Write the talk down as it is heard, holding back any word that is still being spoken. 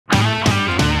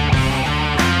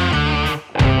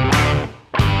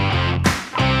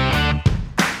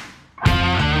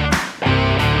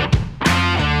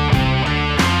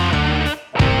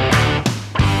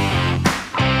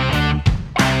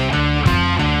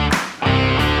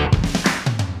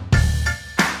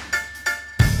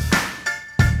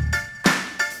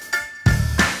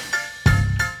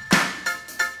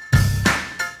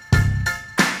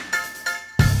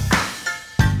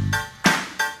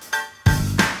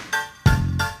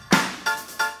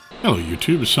Hello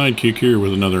YouTube, Sidekick here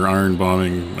with another iron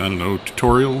bombing,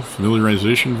 tutorial,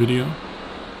 familiarization video.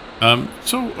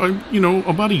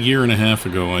 About a year and a half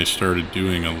ago I started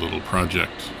doing a little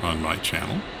project on my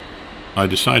channel. I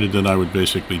decided that I would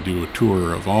basically do a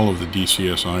tour of all of the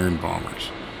DCS iron bombers,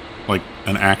 like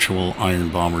an actual iron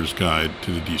bomber's guide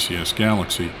to the DCS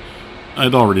galaxy.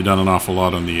 I'd already done an awful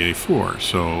lot on the A4,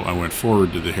 so I went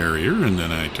forward to the Harrier, and then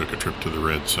I took a trip to the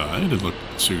red side and looked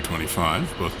at the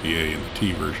Su-25, both the A and the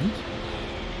T versions.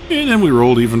 And then we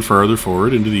rolled even farther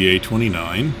forward into the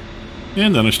A-29,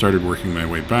 and then I started working my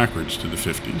way backwards to the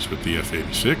 50s with the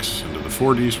F-86, and to the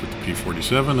 40s with the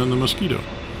P-47 and the Mosquito.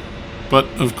 But,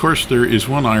 of course, there is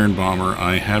one iron bomber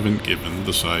I haven't given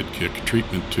the Sidekick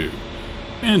treatment to,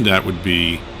 and that would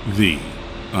be the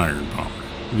iron bomber,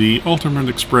 the ultimate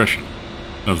expression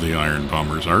of the iron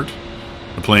bomber's art,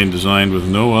 a plane designed with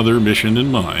no other mission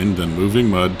in mind than moving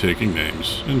mud, taking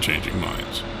names, and changing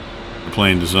minds. A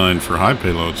plane designed for high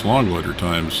payloads, long loiter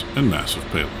times, and massive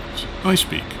payloads. I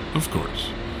speak, of course,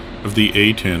 of the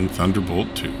A-10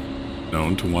 Thunderbolt II,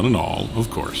 known to one and all, of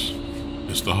course,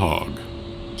 as the Hog.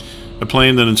 A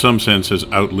plane that in some sense has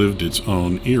outlived its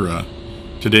own era.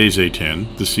 Today's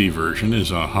A-10, the C version, is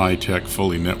a high-tech,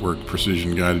 fully networked,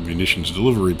 precision-guided munitions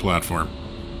delivery platform.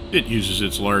 It uses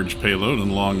its large payload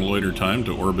and long loiter time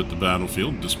to orbit the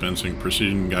battlefield, dispensing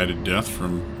precision-guided death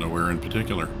from nowhere in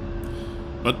particular.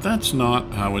 But that's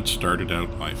not how it started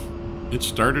out life. It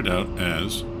started out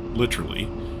as, literally,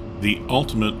 the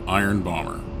ultimate iron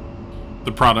bomber.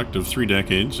 The product of 3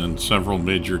 decades and several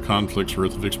major conflicts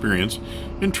worth of experience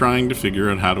in trying to figure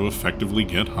out how to effectively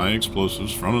get high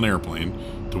explosives from an airplane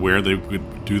to where they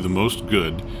would do the most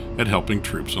good at helping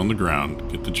troops on the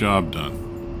ground get the job done.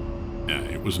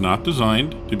 It was not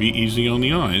designed to be easy on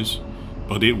the eyes,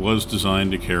 but it was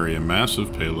designed to carry a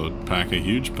massive payload, pack a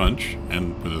huge punch,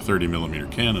 and with a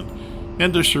 30mm cannon,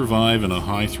 and to survive in a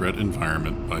high-threat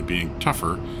environment by being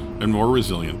tougher and more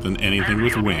resilient than anything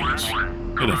with wings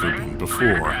had ever been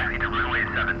before.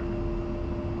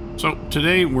 So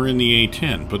today we're in the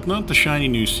A-10, but not the shiny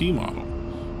new C model.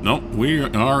 No, we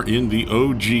are in the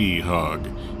OG Hog,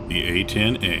 the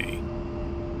A-10A.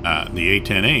 The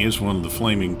A-10A is one of the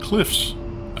Flaming Cliffs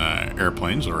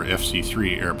airplanes, or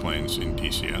FC-3 airplanes in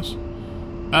DCS.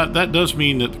 That does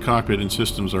mean that the cockpit and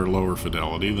systems are lower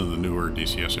fidelity than the newer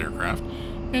DCS aircraft,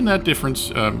 and that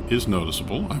difference is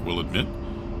noticeable, I will admit.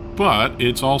 But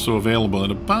it's also available at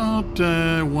about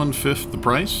 1/5 the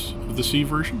price of the C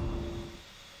version.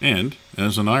 And,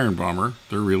 as an iron bomber,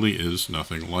 there really is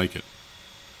nothing like it.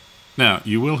 Now,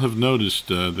 you will have noticed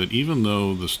that even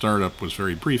though the startup was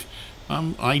very brief,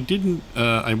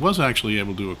 I was actually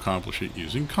able to accomplish it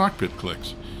using cockpit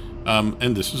clicks.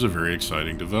 And this is a very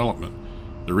exciting development.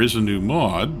 There is a new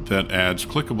mod that adds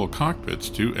clickable cockpits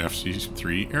to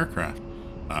FC-3 aircraft.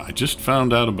 I just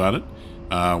found out about it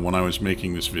when I was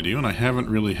making this video, and I haven't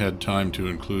really had time to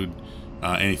include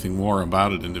anything more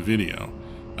about it in the video,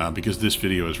 because this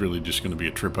video is really just going to be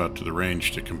a trip out to the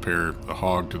range to compare the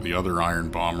Hog to the other iron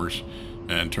bombers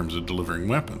in terms of delivering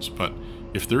weapons. But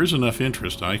if there is enough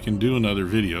interest, I can do another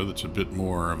video that's a bit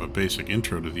more of a basic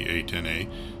intro to the A-10A,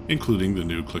 including the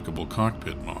new clickable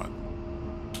cockpit mod.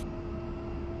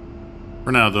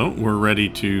 For now, though, we're ready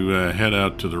to head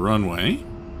out to the runway.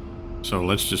 So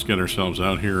let's just get ourselves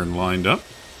out here and lined up.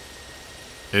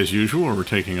 As usual, we're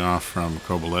taking off from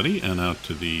Kobuleti and out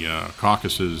to the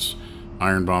Caucasus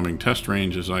iron bombing test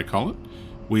range, as I call it.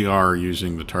 We are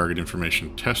using the target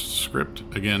information test script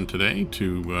again today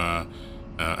to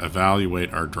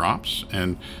evaluate our drops.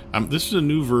 And this is a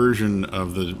new version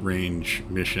of the range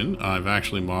mission. I've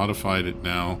actually modified it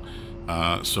now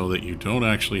so that you don't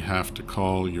actually have to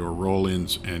call your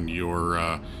roll-ins and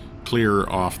your clear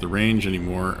off the range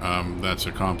anymore. That's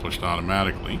accomplished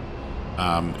automatically.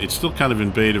 It's still kind of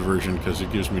in beta version because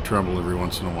it gives me trouble every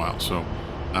once in a while. So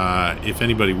if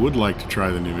anybody would like to try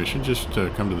the new mission, just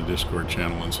come to the Discord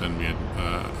channel and send me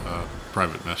a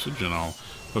private message, and I'll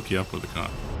hook you up with a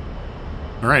copy.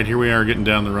 Alright, here we are getting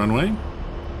down the runway.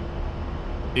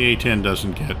 The A-10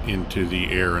 doesn't get into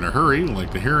the air in a hurry,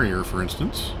 like the Harrier, for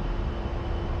instance.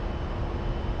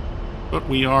 But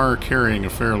we are carrying a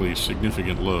fairly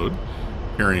significant load,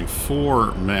 carrying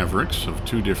 4 Mavericks of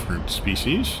 2 different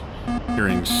species,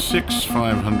 carrying 6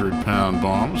 500-pound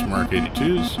bombs, Mark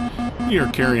 82s. We are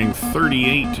carrying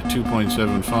 38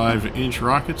 2.75-inch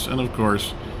rockets, and of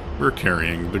course, we're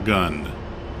carrying the gun.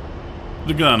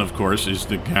 The gun, of course, is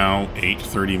the GAU 8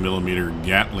 30mm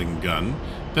Gatling gun.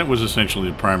 That was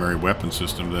essentially the primary weapon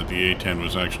system that the A-10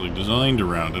 was actually designed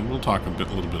around, and we'll talk a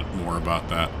little bit more about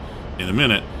that in a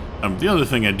minute. The other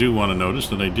thing I do want to notice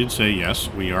that I did say, yes,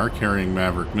 we are carrying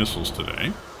Maverick missiles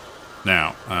today.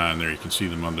 Now, and there you can see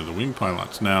them under the wing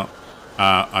pylons. Now,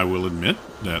 I will admit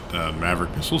that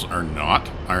Maverick missiles are not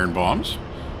iron bombs,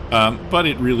 but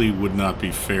it really would not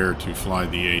be fair to fly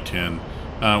the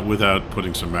A-10 without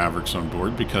putting some Mavericks on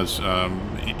board, because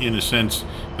in a sense,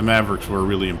 the Mavericks were a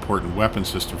really important weapon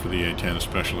system for the A-10,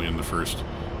 especially in the first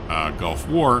Gulf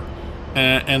War.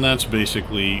 And that's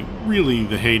basically really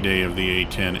the heyday of the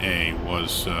A-10A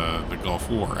was the Gulf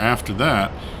War. After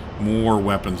that, more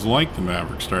weapons like the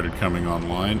Maverick started coming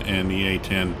online, and the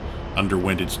A-10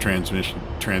 underwent its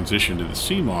transition to the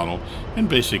C model and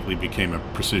basically became a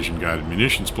precision-guided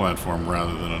munitions platform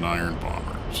rather than an iron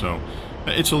bomber. So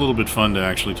it's a little bit fun to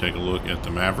actually take a look at the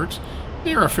Mavericks.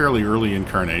 They're a fairly early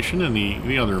incarnation, and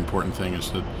the other important thing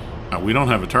is that we don't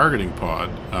have a targeting pod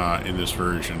in this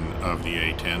version of the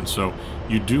A-10, so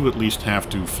you do at least have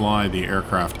to fly the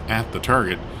aircraft at the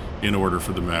target in order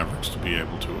for the Mavericks to be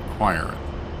able to acquire it.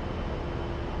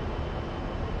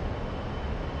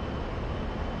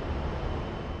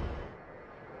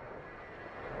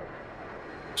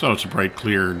 So it's a bright,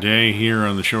 clear day here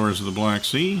on the shores of the Black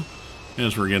Sea.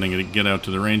 As we're getting to get out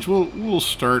to the range, we'll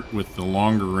start with the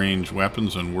longer range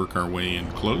weapons and work our way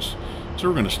in close. So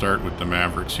we're going to start with the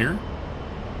Mavericks here,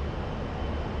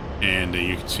 and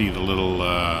you can see the little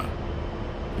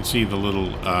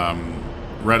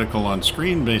reticle on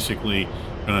screen. Basically,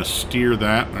 going to steer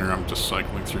that. Or I'm just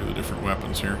cycling through the different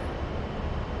weapons here.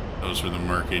 Those are the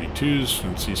Mark 82s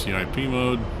from CCIP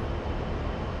mode.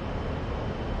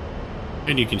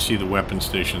 And you can see the weapon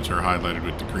stations are highlighted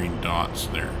with the green dots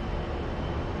there.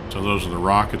 So those are the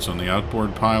rockets on the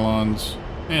outboard pylons.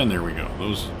 And there we go.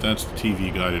 That's the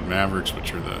TV-guided Mavericks,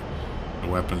 which are the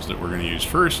weapons that we're going to use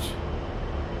first.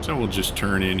 So we'll just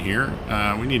turn in here.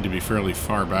 We need to be fairly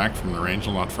far back from the range,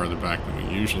 a lot farther back than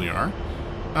we usually are.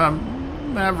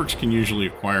 Mavericks can usually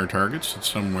acquire targets at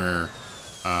somewhere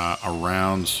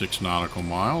around 6 nautical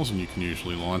miles, and you can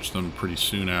usually launch them pretty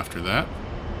soon after that.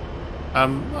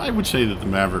 I would say that the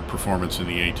Maverick performance in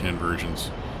the A-10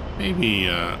 versions may be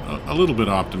a little bit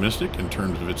optimistic in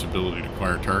terms of its ability to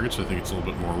acquire targets. I think it's a little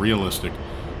bit more realistic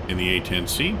in the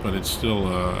A-10C, but it's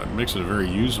still it makes it a very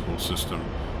usable system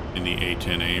in the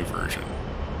A-10A version.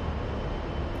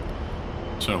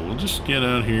 So we'll just get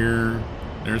out here.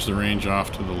 There's the range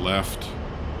off to the left.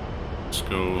 Let's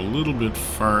go a little bit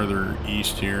farther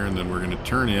east here, and then we're going to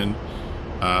turn in.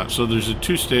 So there's a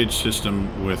two-stage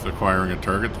system with acquiring a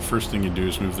target. The first thing you do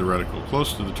is move the reticle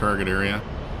close to the target area,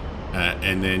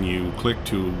 and then you click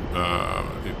to,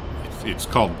 it's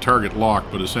called target lock,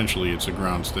 but essentially it's a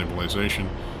ground stabilization.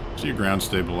 So you ground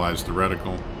stabilize the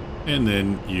reticle, and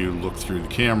then you look through the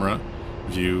camera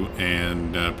view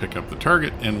and pick up the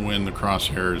target, and when the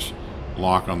crosshairs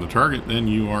lock on the target, then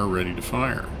you are ready to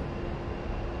fire.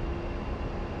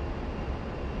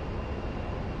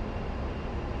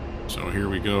 So here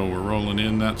we go, we're rolling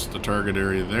in. That's the target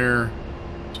area there.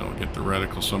 So I'll get the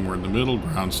reticle somewhere in the middle,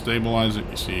 ground stabilize it.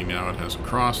 You see now it has a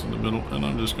cross in the middle, and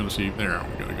I'm just going to see there.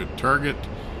 We got a good target.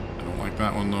 I don't like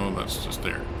that one though, that's just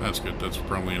there. That's good, that's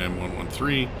probably an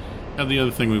M113. And the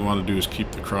other thing we want to do is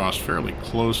keep the cross fairly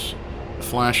close. The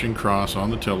flashing cross on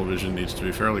the television needs to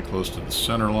be fairly close to the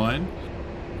center line.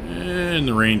 And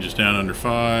the range is down under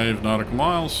 5 nautical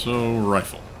miles, so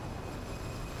rifle.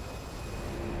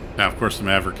 Now, of course, the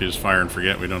Maverick is fire and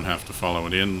forget. We don't have to follow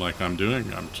it in like I'm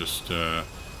doing. I'm just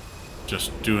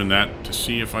doing that to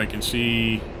see if I can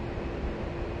see.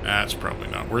 That's probably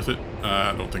not worth it.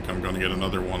 I don't think I'm going to get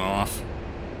another one off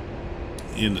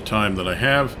in the time that I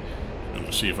have. I'm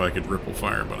going to see if I could ripple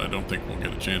fire, but I don't think we'll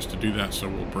get a chance to do that, so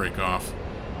we'll break off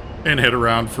and head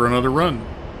around for another run.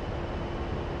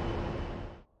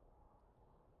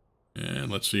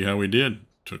 And let's see how we did.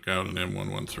 Took out an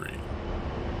M113.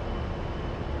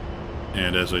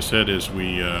 And as I said, as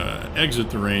we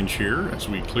exit the range here, as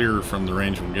we clear from the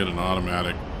range, we'll get an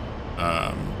automatic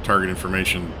target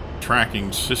information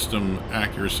tracking system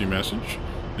accuracy message.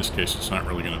 In this case, it's not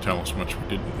really going to tell us much we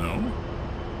didn't know.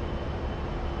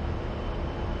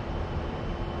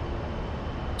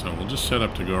 So we'll just set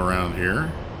up to go around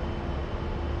here.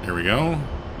 There we go.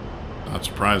 Not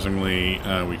surprisingly,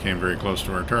 we came very close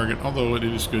to our target, although it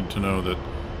is good to know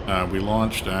that we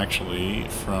launched actually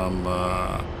from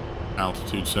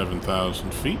altitude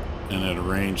 7,000 feet and at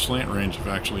a slant range of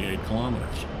actually 8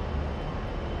 kilometers.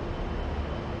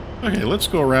 Okay, let's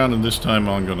go around, and this time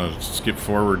I'm going to skip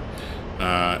forward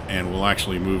and we'll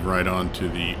actually move right on to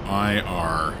the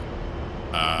IR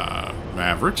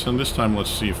Mavericks, and this time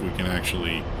let's see if we can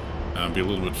actually be a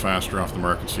little bit faster off the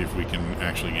mark and see if we can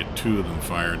actually get 2 of them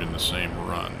fired in the same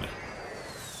run.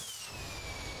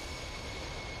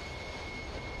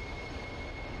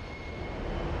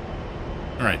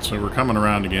 Alright, so we're coming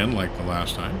around again like the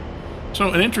last time. So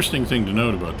an interesting thing to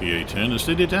note about the A-10 is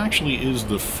that it actually is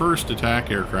the first attack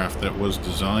aircraft that was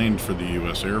designed for the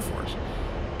U.S. Air Force.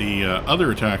 The other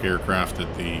attack aircraft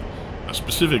that the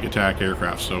specific attack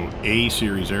aircraft, so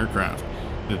A-series aircraft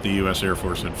that the U.S. Air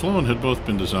Force had flown, had both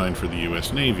been designed for the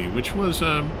U.S. Navy, which was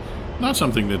not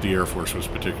something that the Air Force was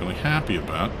particularly happy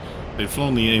about. They'd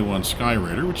flown the A-1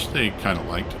 Skyraider, which they kind of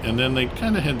liked, and then they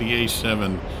kind of had the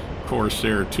A-7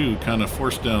 Corsair II kind of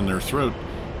forced down their throat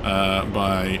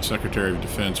by Secretary of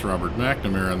Defense Robert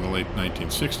McNamara in the late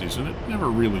 1960s, and it never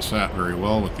really sat very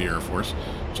well with the Air Force,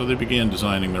 so they began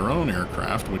designing their own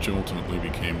aircraft, which ultimately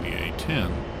became the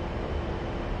A-10.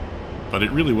 But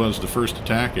it really was the first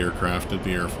attack aircraft that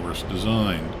the Air Force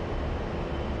designed.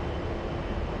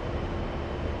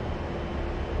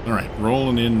 Alright,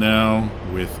 rolling in now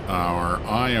with our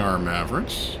IR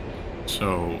Mavericks.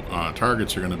 So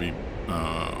targets are going to be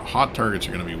hot targets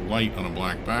are going to be white on a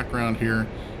black background here.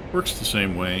 Works the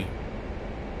same way.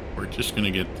 We're just going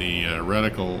to get the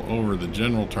reticle over the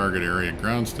general target area,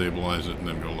 ground stabilize it, and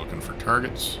then go looking for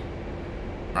targets.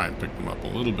 Try and pick them up a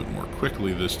little bit more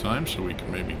quickly this time so we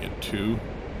can maybe get two.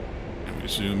 And we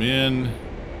zoom in.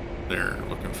 There,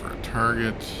 looking for a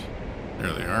target.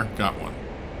 There they are. Got one.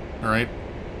 Alright.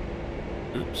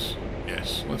 Oops.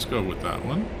 Yes, let's go with that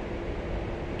one.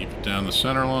 Keep it down the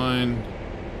center line.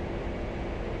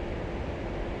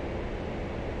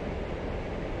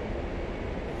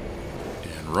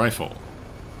 Rifle.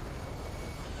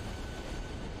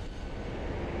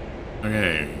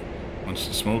 Okay, once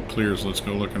the smoke clears, let's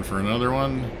go looking for another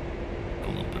one. Go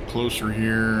a little bit closer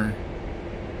here.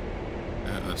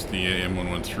 That's the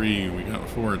AM113 we got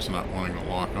before. It's not wanting to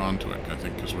lock onto it, I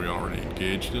think, because we already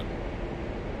engaged it.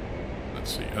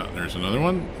 Let's see. Oh, there's another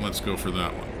one. Let's go for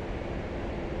that one.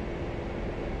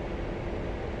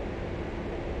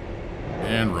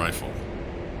 And rifle.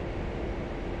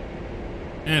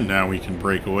 And now we can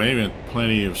break away. We had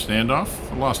plenty of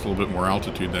standoff. I lost a little bit more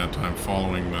altitude that time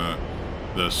following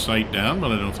the sight down,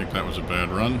 but I don't think that was a bad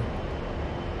run.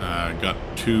 Got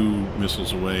two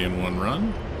missiles away in one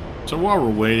run. So while we're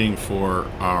waiting for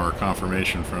our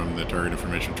confirmation from the target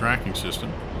information tracking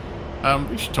system,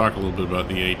 we should talk a little bit about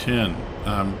the A-10.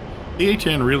 The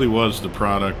A-10 really was the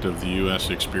product of the U.S.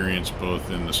 experience both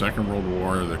in the Second World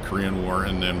War, the Korean War,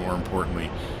 and then more importantly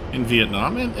in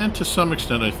Vietnam, and to some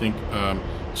extent I think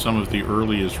some of the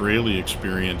early Israeli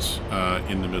experience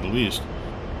in the Middle East.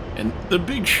 And the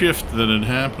big shift that had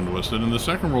happened was that in the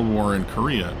Second World War in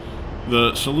Korea,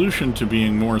 the solution to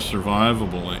being more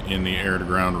survivable in the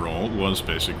air-to-ground role was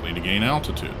basically to gain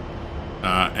altitude.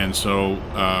 And so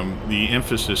the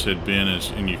emphasis had been,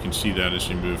 and you can see that as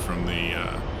you move from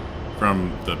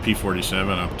the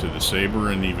P-47 up to the Sabre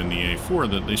and even the A-4,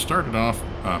 that they started off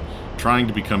trying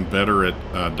to become better at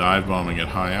dive bombing at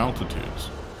high altitudes.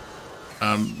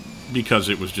 Because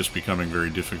it was just becoming very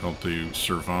difficult to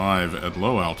survive at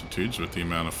low altitudes with the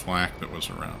amount of flak that was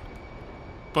around.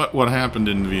 But what happened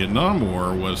in the Vietnam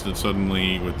War was that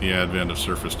suddenly, with the advent of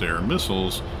surface-to-air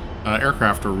missiles,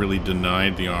 aircraft were really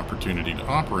denied the opportunity to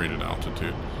operate at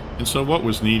altitude. And so what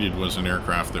was needed was an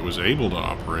aircraft that was able to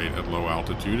operate at low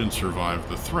altitude and survive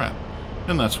the threat.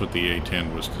 And that's what the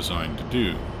A-10 was designed to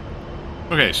do.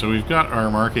 Okay, so we've got our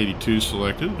Mark 82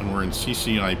 selected, and we're in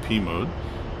CCIP mode,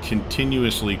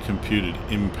 continuously computed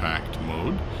impact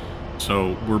mode.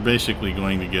 So we're basically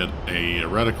going to get a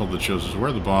reticle that shows us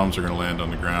where the bombs are going to land on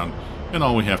the ground, and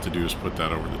all we have to do is put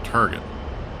that over the target.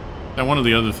 Now, one of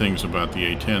the other things about the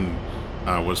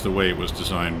A-10 was the way it was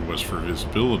designed was for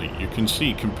visibility. You can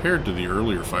see, compared to the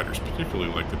earlier fighters,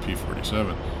 particularly like the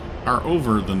P-47, our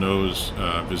over-the-nose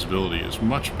visibility is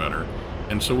much better,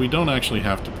 and so we don't actually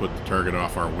have to put the target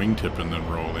off our wingtip and then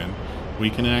roll in. We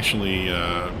can actually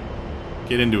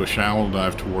get into a shallow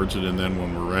dive towards it, and then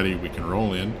when we're ready, we can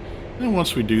roll in. And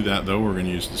once we do that, though, we're going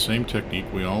to use the same technique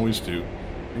we always do.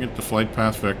 We're going to get the flight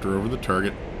path vector over the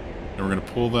target, and we're going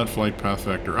to pull that flight path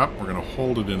vector up, we're going to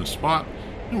hold it in a spot,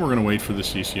 and we're going to wait for the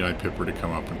CCI Pipper to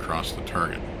come up and cross the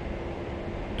target.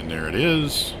 And there it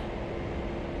is.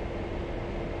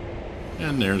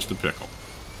 And there's the pickle.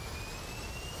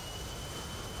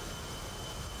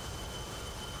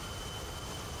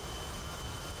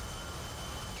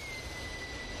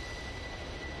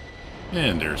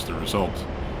 And there's the result.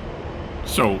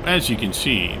 So, as you can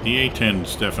see, the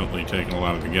A-10's definitely taken a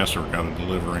lot of the guesswork out of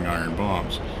delivering iron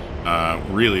bombs.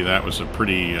 Really, that was a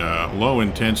pretty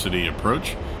low-intensity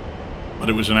approach, but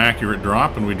it was an accurate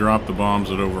drop, and we dropped the bombs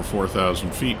at over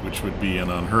 4,000 feet, which would be an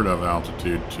unheard-of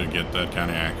altitude to get that kind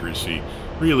of accuracy,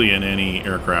 really, in any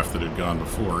aircraft that had gone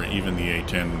before. Even the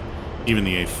A-10, even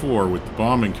the A-4 with the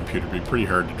bombing computer would be pretty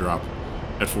hard to drop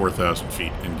at 4,000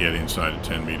 feet and get inside a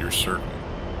 10-meter circle.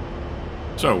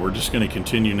 So we're just going to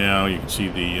continue now. You can see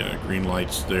the green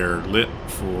lights there lit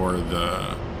for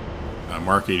the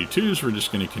Mark 82s. We're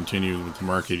just going to continue with the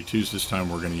Mark 82s. This time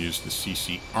we're going to use the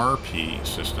CCRP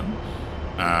system.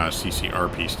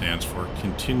 CCRP stands for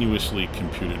Continuously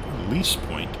Computed Release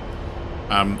Point.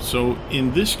 So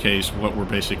in this case, what we're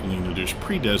basically going to do is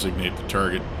pre-designate the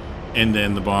target, and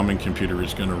then the bombing computer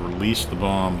is going to release the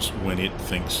bombs when it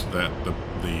thinks that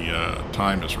the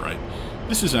time is right.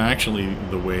 This is actually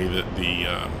the way that the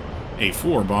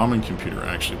A4 bombing computer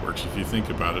actually works. If you think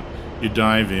about it, you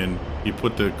dive in, you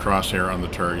put the crosshair on the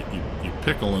target, you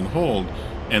pickle and hold,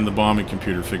 and the bombing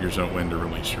computer figures out when to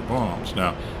release your bombs.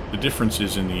 Now, the difference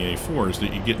is in the A4 is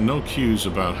that you get no cues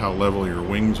about how level your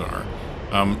wings are.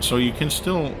 So you can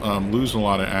still lose a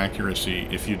lot of accuracy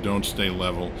if you don't stay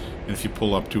level and if you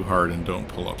pull up too hard and don't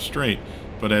pull up straight.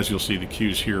 But as you'll see, the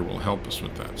cues here will help us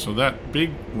with that. So that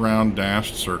big round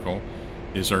dashed circle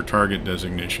is our target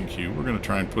designation cue. We're going to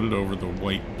try and put it over the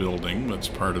white building that's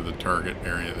part of the target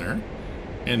area there.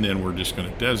 And then we're just going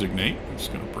to designate. I'm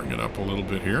just going to bring it up a little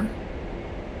bit here.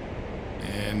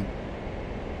 And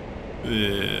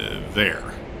there.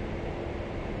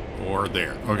 Or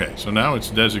there. Okay, so now it's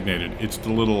designated. It's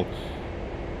the little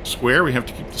square. We have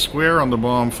to keep the square on the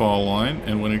bomb fall line,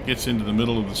 and when it gets into the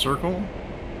middle of the circle,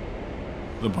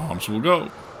 the bombs will go.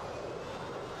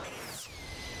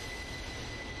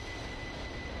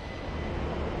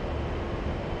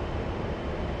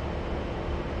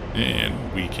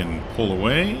 And we can pull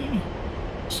away,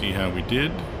 see how we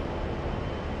did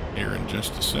here in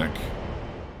just a sec.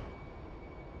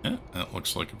 Yeah, that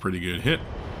looks like a pretty good hit.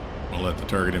 We'll let the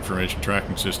target information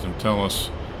tracking system tell us.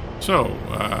 So,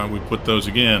 we put those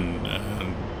again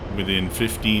within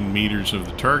 15 meters of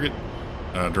the target.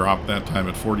 Dropped that time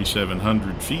at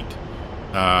 4,700 feet.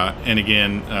 And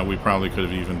again, we probably could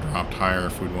have even dropped higher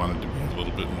if we'd wanted to be a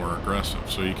little bit more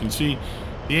aggressive. So you can see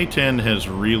the A-10 has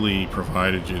really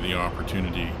provided you the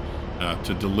opportunity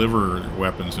to deliver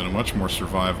weapons in a much more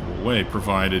survivable way,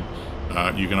 provided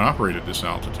you can operate at this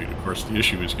altitude. Of course, the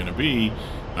issue is going to be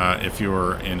if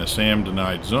you're in a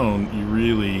SAM-denied zone, you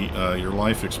really, your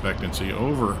life expectancy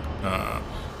over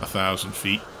 1,000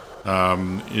 feet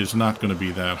is not going to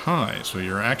be that high. So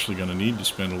you're actually going to need to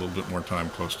spend a little bit more time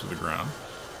close to the ground.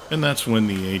 And that's when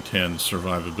the A-10's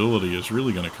survivability is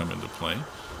really going to come into play.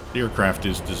 The aircraft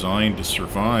is designed to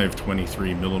survive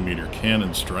 23mm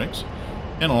cannon strikes,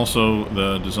 and also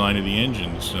the design of the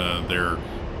engines.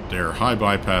 They're high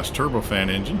bypass turbofan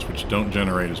engines, which don't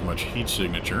generate as much heat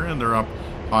signature, and they're up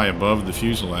high above the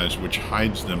fuselage, which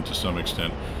hides them to some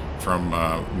extent from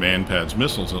Manpad's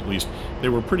missiles. At least they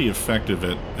were pretty effective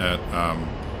at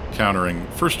countering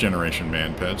first-generation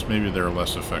Manpads. Maybe they're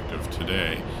less effective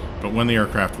today. But when the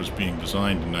aircraft was being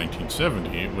designed in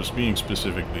 1970, it was being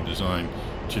specifically designed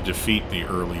to defeat the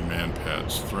early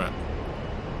Manpad's threat.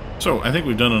 So I think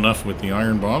we've done enough with the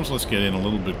iron bombs. Let's get in a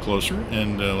little bit closer,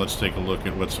 and let's take a look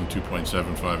at what some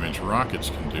 2.75-inch rockets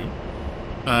can do.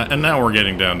 And now we're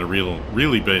getting down to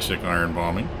really basic iron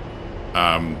bombing.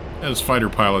 As fighter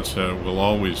pilots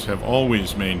have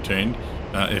always maintained,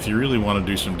 if you really want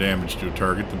to do some damage to a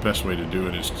target, the best way to do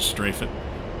it is to strafe it.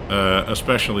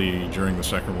 Especially during the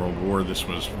Second World War, this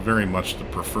was very much the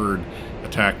preferred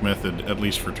attack method, at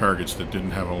least for targets that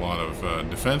didn't have a lot of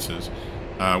defenses.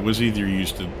 Was either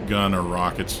used to gun or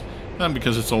rockets,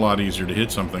 because it's a lot easier to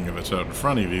hit something if it's out in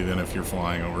front of you than if you're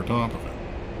flying over top of it.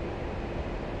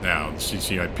 Now, the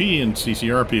CCIP and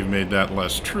CCRP have made that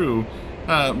less true,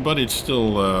 but it's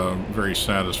still very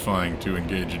satisfying to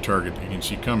engage a target that you can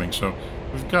see coming. So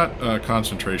we've got a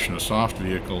concentration of soft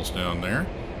vehicles down there.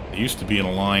 They used to be in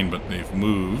a line, but they've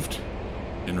moved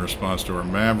in response to our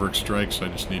Maverick strikes. I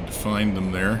just need to find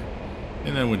them there.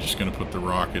 And then we're just going to put the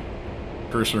rocket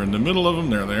cursor in the middle of them.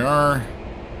 There they are.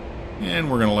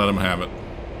 And we're going to let them have it.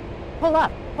 Pull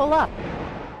up, pull up.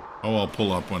 Oh, I'll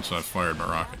pull up once I've fired my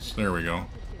rockets. There we go.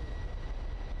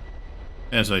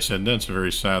 As I said, that's a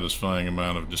very satisfying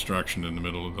amount of destruction in the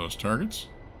middle of those targets.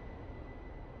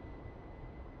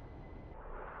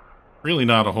 Really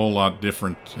not a whole lot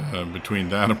different between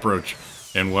that approach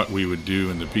and what we would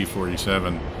do in the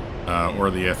P-47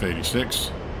 or the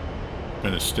F-86.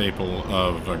 Been a staple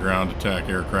of ground attack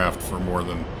aircraft for more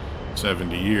than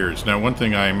 70 years. Now, one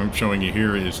thing I'm showing you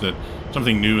here is that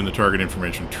something new in the target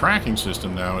information tracking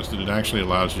system now is that it actually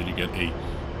allows you to get a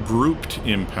grouped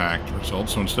impact result.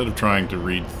 So instead of trying to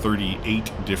read 38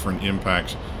 different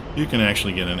impacts, you can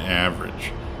actually get an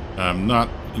average. I'm not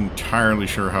entirely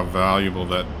sure how valuable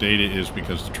that data is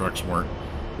because the trucks weren't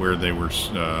where they were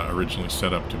originally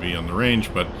set up to be on the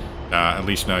range, but at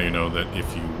least now you know that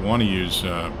if you want to use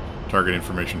target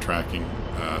information tracking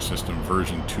system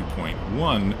version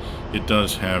 2.1, it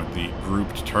does have the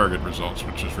grouped target results,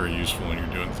 which is very useful when you're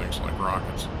doing things like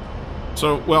rockets.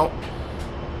 So, well,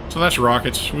 so that's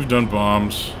rockets. We've done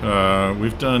bombs.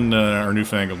 We've done our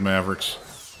newfangled Mavericks.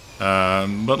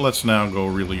 But let's now go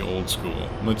really old school.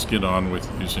 Let's get on with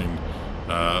using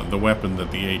the weapon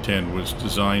that the A-10 was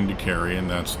designed to carry, and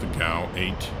that's the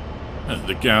GAU-8.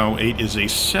 The GAU-8 is a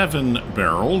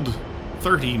 7-barreled,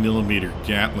 30mm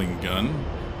Gatling gun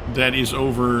that is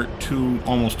over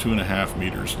almost 2.5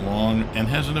 meters long and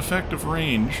has an effective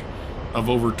range of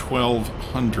over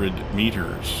 1,200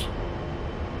 meters.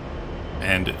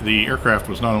 And the aircraft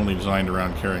was not only designed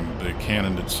around carrying the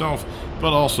cannon itself,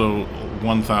 but also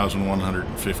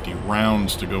 1,150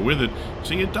 rounds to go with it,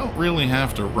 so you don't really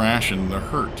have to ration the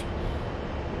hurt.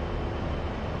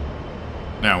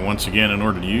 Now, once again, in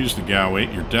order to use the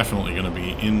GAU-8, you're definitely going to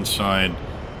be inside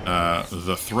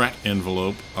the threat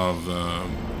envelope of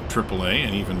AAA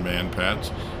and even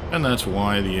man-pads, and that's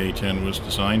why the A-10 was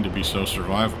designed to be so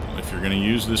survivable. If you're going to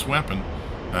use this weapon,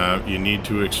 you need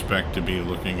to expect to be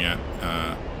looking at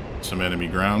some enemy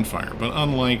ground fire. But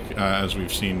unlike, as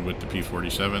we've seen with the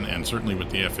P-47 and certainly with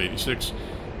the F-86,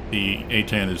 the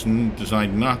A-10 is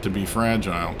designed not to be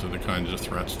fragile to the kinds of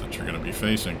threats that you're going to be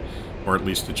facing, or at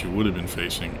least that you would have been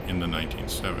facing in the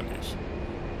 1970s.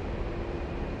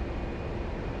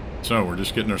 So we're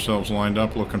just getting ourselves lined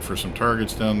up, looking for some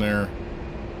targets down there.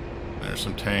 There's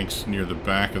some tanks near the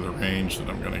back of the range that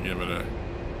I'm going to give it a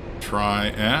try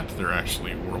at. They're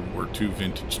actually World War II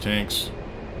vintage tanks.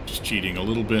 Just cheating a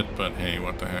little bit, but hey,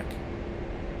 what the heck.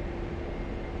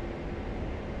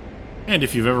 And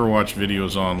if you've ever watched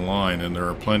videos online, and there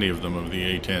are plenty of them of the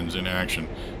A-10s in action,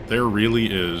 there really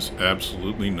is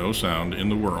absolutely no sound in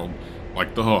the world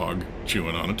like the hog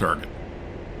chewing on a target.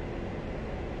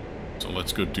 So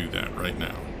let's go do that right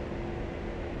now.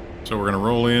 So we're going to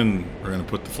roll in, we're going to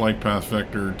put the flight path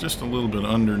vector just a little bit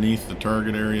underneath the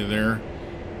target area there,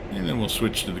 and then we'll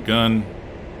switch to the gun.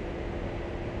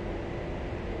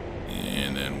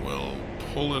 And then we'll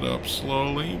pull it up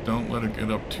slowly, don't let it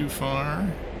get up too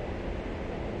far.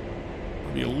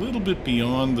 It'll be a little bit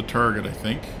beyond the target, I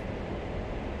think.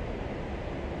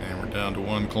 And we're down to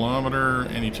 1 kilometer.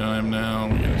 Anytime now,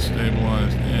 we get it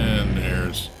stabilized, and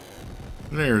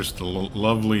there's the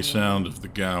lovely sound of the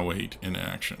GAU-8 in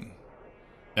action.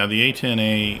 Now, the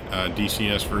A-10A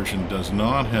DCS version does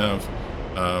not have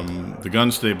the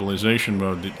gun stabilization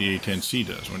mode that the A-10C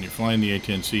does. When you fly in the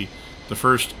A-10C, the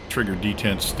first trigger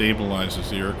detent stabilizes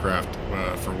the aircraft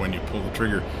for when you pull the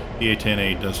trigger. The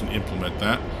A-10A doesn't implement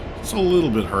that. It's a little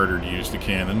bit harder to use the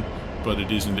cannon, but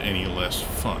it isn't any less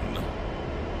fun.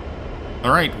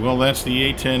 Alright, well, that's the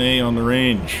A-10A on the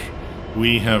range.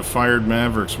 We have fired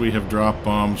Mavericks, we have dropped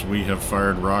bombs, we have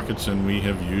fired rockets, and we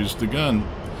have used the gun.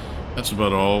 That's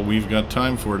about all we've got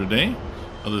time for today,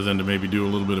 other than to maybe do a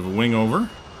little bit of a wing over.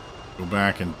 Go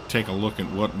back and take a look at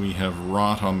what we have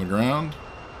wrought on the ground.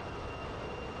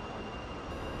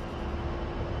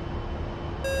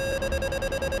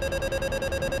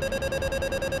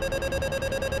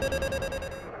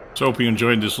 So hope you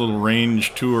enjoyed this little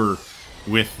range tour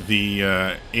with the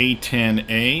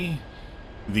A-10A,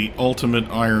 the ultimate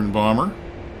iron bomber.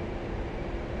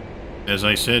 As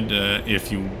I said,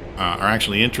 if you are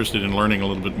actually interested in learning a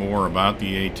little bit more about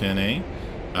the A-10A,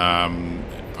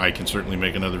 I can certainly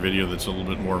make another video that's a little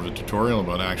bit more of a tutorial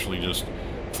about actually just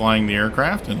flying the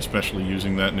aircraft, and especially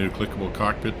using that new clickable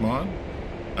cockpit mod.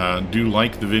 Do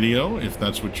like the video if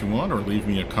that's what you want, or leave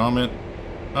me a comment,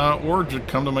 or just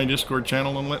come to my Discord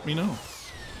channel and let me know.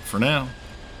 For now,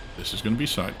 this is going to be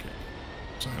Sidekick,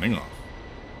 signing off.